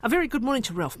A very good morning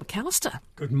to Ralph McAllister.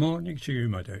 Good morning to you,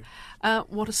 my dear.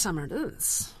 What a summer it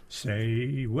is.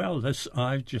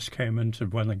 I just came into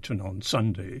Wellington on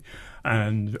Sunday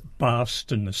and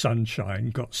basked in the sunshine,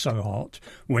 got so hot,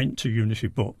 went to Unity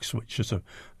Books, which is a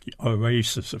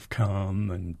oasis of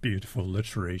calm and beautiful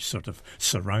literary sort of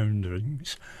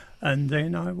surroundings. And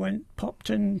then I popped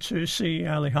in to see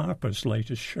Ali Harper's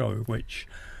latest show, which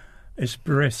is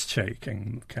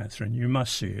breathtaking, Catherine. You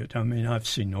must see it. I mean, I've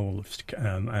seen all of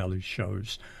Ali's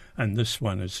shows, and this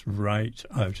one is right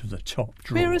out of the top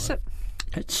drawer. Where is it?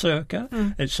 It's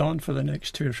Circa. It's on for the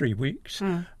next 2 or 3 weeks,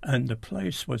 and the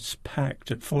place was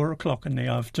packed at 4 o'clock in the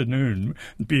afternoon.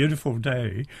 Beautiful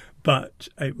day, but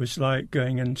it was like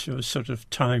going into a sort of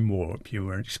time warp.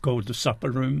 It's called the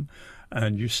Supper Room,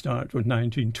 and you start with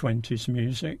 1920s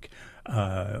music,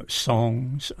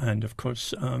 songs, and of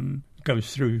course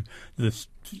goes through the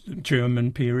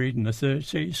German period in the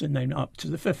 30s and then up to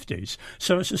the 50s.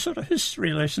 So it's a sort of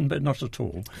history lesson, but not at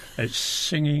all. It's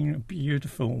singing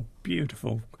beautiful,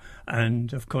 beautiful.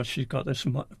 And, of course, she's got this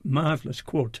marvellous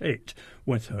quartet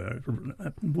with her,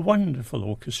 wonderful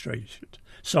orchestrated.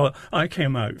 So I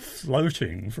came out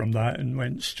floating from that and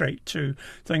went straight to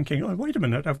thinking, oh, wait a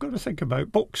minute, I've got to think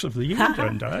about books of the year,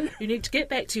 don't I? You need to get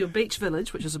back to your beach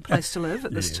village, which is a place to live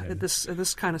at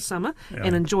this kind of summer,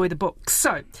 and enjoy the books.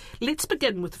 So let's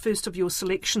begin with the first of your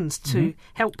selections to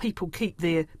help people keep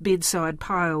their bedside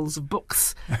piles of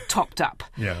books topped up.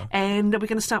 And we're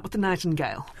going to start with The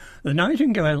Nightingale. The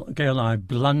Nightingale I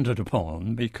blundered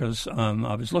upon because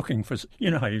I was looking for,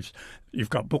 how you've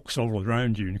got books all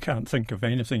around you and you can't think of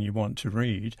anything you want to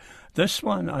read. This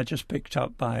one I just picked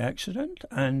up by accident,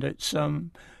 and it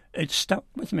stuck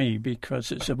with me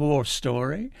because it's a war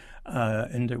story,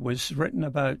 and it was written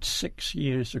about 6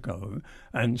 years ago,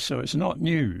 and so it's not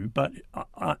new. But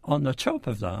on the top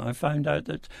of that, I found out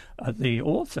that the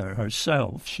author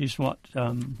herself, she's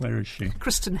where is she?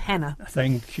 Kristen Hanna.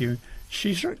 Thank you.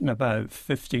 She's written about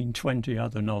 15, 20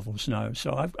 other novels now.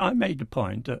 So I made the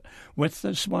point that with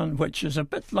this one, which is a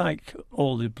bit like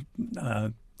all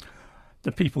the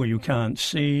People You Can't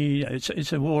See,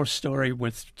 it's a war story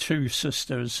with two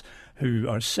sisters who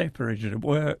are separated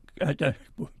at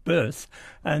birth,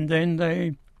 and then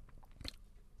they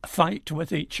fight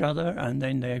with each other, and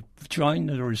then they join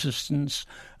the resistance,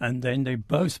 and then they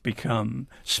both become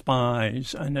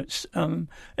spies, and it's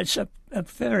a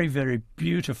very, very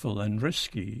beautiful and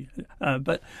risky.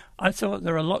 But I thought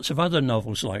there are lots of other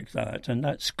novels like that, and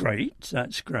that's great,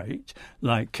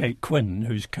 like Kate Quinn,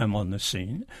 who's come on the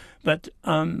scene. But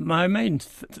my main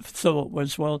thought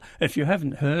was, well, if you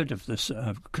haven't heard of this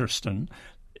Kristen,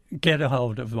 get a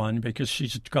hold of one because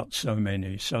she's got so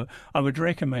many. So I would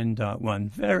recommend that one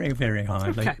very, very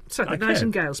highly. Okay, so The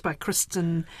Nightingales by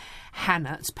Kristen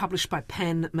Hanna. It's published by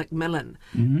Pan Macmillan.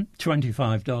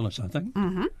 $25, I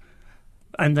think.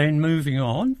 And then moving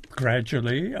on,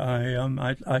 gradually,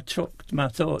 I took my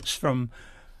thoughts from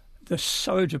they're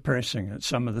so depressing at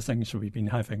some of the things we've been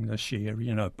having this year,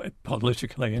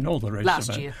 politically and all the rest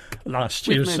of it. Last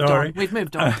year, sorry. We've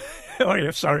moved on. Oh,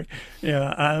 yeah, sorry.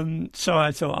 Yeah, so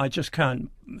I thought I just can't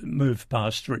move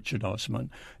past Richard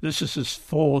Osman. This is his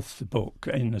fourth book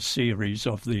in the series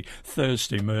of the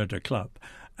Thursday Murder Club.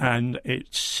 And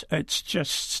it's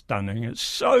just stunning. It's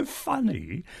so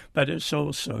funny, but it's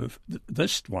also,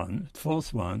 this one,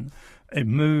 fourth one, it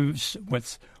moves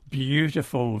with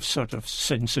beautiful sort of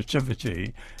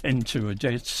sensitivity into a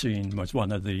death scene with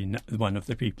one of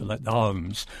the people at the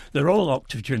homes. They're all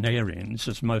octogenarians,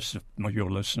 as most of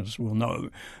your listeners will know,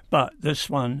 but this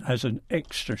one has an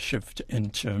extra shift in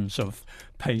terms of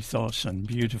pathos and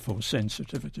beautiful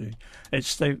sensitivity.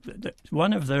 It's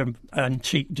one of their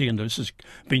antique dealers has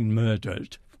been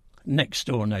murdered, next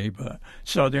door neighbour,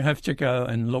 so they have to go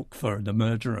and look for the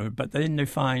murderer, but then they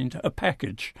find a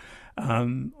package,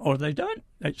 or they don't.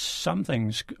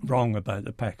 Something's wrong about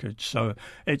the package, so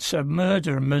it's a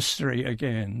murder mystery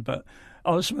again. But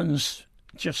Osman's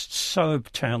just so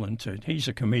talented. He's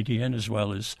a comedian as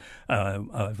well as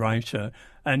a writer,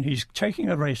 and he's taking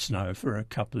a rest now for a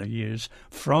couple of years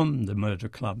from the Murder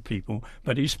Club people,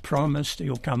 but he's promised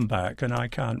he'll come back, and I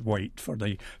can't wait for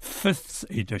the 5th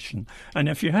edition. And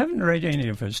if you haven't read any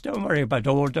of his, don't worry about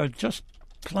order, just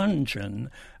plunge in,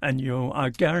 and I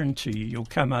guarantee you'll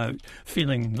come out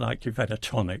feeling like you've had a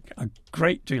tonic, a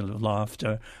great deal of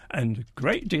laughter and a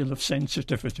great deal of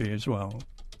sensitivity as well.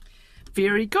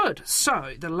 Very good.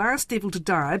 So, The Last Devil to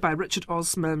Die by Richard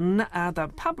Osman. The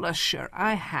publisher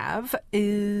I have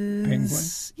is... Penguin?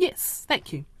 Yes,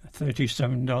 thank you.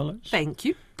 $37. Thank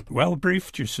you. Well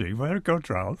briefed, you see. Very good,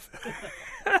 Ralph.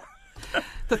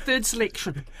 The third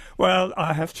selection. Well,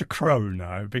 I have to crow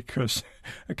now because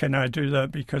can I do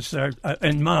that? Because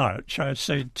in March I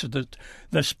said to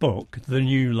this book, The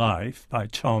New Life by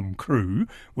Tom Crew,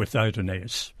 without an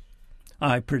S.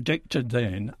 I predicted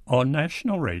then on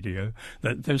national radio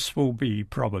that this will be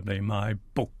probably my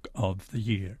book of the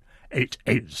year. It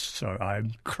is, so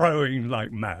I'm crowing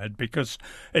like mad because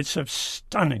it's a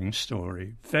stunning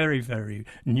story, very, very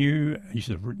new. He's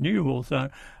a new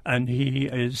author, and he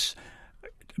is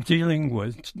dealing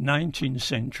with 19th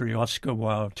century Oscar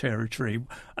Wilde territory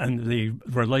and the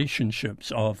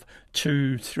relationships of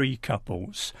 2-3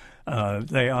 couples.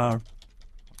 They are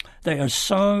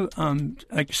so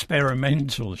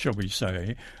experimental, shall we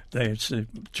say. There's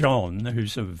John,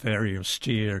 who's a very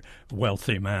austere,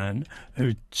 wealthy man,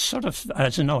 who sort of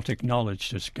has not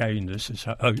acknowledged his gayness, his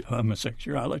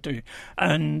homosexuality,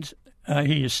 and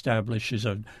he establishes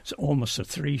almost a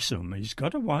threesome. He's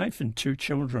got a wife and 2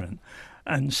 children.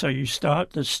 And so you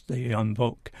start the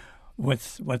book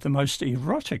with the most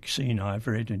erotic scene I've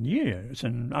read in years,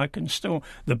 and I can still.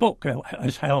 The book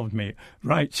has held me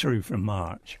right through from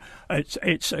March.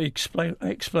 It's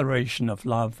exploration of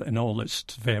love in all its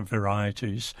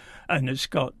varieties, and it's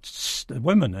got the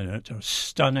women in it are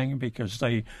stunning because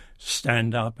they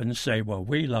stand up and say, "Well,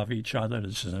 we love each other.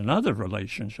 This is another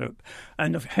relationship,"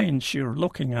 and hence you're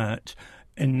looking at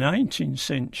in 19th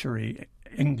century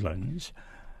England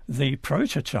the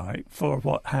prototype for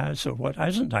what has or what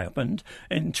hasn't happened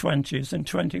in 20th and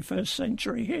 21st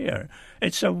century here.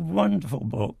 It's a wonderful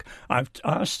book. I've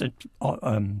asked it,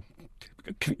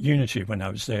 Unity when I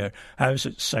was there, how's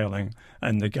it selling?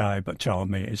 And the guy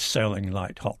told me it's selling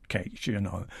like hotcakes, you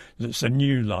know. It's a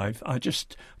new life. I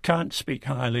just can't speak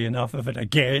highly enough of it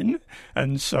again.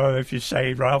 And so if you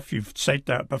say, Ralph, you've said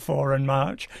that before in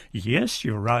March, yes,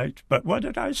 you're right. But what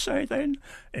did I say then?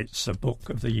 It's the book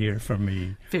of the year for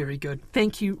me. Very good.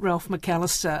 Thank you, Ralph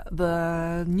McAllister.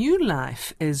 The New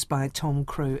Life is by Tom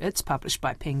Crew. It's published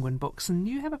by Penguin Books. And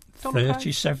you have a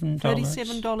 $37.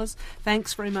 $37.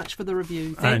 Thanks very much for the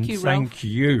review. Thank you, Ralph. Thank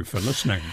you for listening.